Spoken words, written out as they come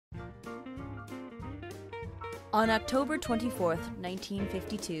On October 24,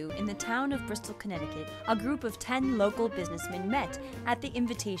 1952, in the town of Bristol, Connecticut, a group of 10 local businessmen met at the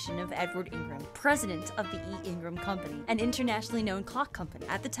invitation of Edward Ingram, president of the E. Ingram Company, an internationally known clock company,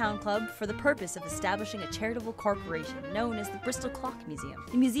 at the town club for the purpose of establishing a charitable corporation known as the Bristol Clock Museum.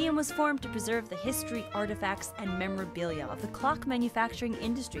 The museum was formed to preserve the history, artifacts, and memorabilia of the clock manufacturing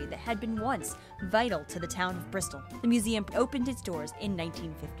industry that had been once vital to the town of Bristol. The museum opened its doors in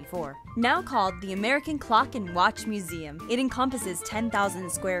 1954. Now called the American Clock and Watch Museum, it encompasses 10,000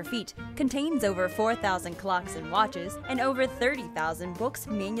 square feet, contains over 4,000 clocks and watches, and over 30,000 books,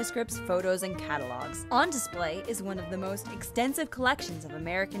 manuscripts, photos, and catalogs. On display is one of the most extensive collections of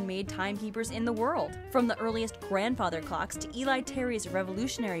American-made timekeepers in the world. From the earliest grandfather clocks to Eli Terry's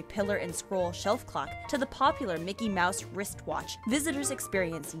revolutionary pillar and scroll shelf clock to the popular Mickey Mouse wristwatch, visitors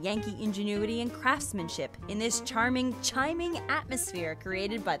experience Yankee ingenuity and craftsmanship in this charming, chiming atmosphere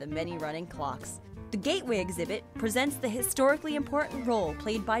created by the many running clocks. The Gateway exhibit presents the historically important role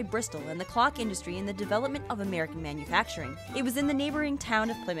played by Bristol and the clock industry in the development of American manufacturing. It was in the neighboring town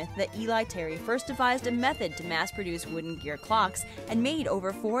of Plymouth that Eli Terry first devised a method to mass-produce wooden gear clocks and made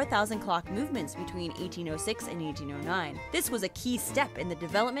over 4,000 clock movements between 1806 and 1809. This was a key step in the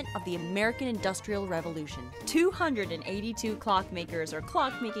development of the American Industrial Revolution. 282 clockmakers or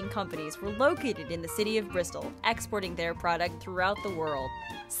clock-making companies were located in the city of Bristol, exporting their product throughout the world.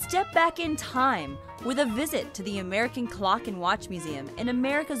 Step back in time with a visit to the American Clock and Watch Museum in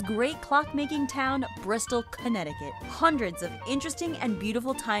America's great clockmaking town, Bristol, Connecticut. Hundreds of interesting and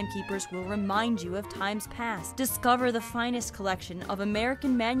beautiful timekeepers will remind you of times past. Discover the finest collection of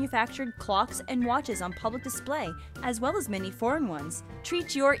American manufactured clocks and watches on public display, as well as many foreign ones.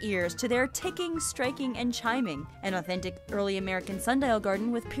 Treat your ears to their ticking, striking, and chiming. An authentic early American sundial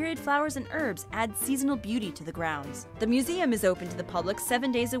garden with period flowers and herbs adds seasonal beauty to the grounds. The museum is open to the public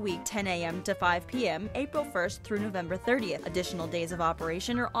 7 days a week, 10 a.m. to 5 p.m., April 1st through November 30th. Additional days of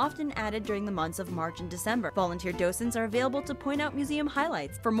operation are often added during the months of March and December. Volunteer docents are available to point out museum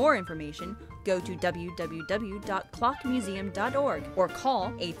highlights. For more information, go to www.clockmuseum.org or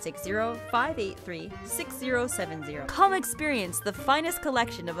call 860-583-6070. Come experience the finest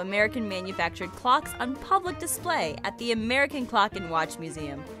collection of American manufactured clocks on public display at the American Clock and Watch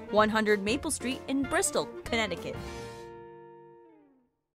Museum, 100 Maple Street in Bristol, Connecticut.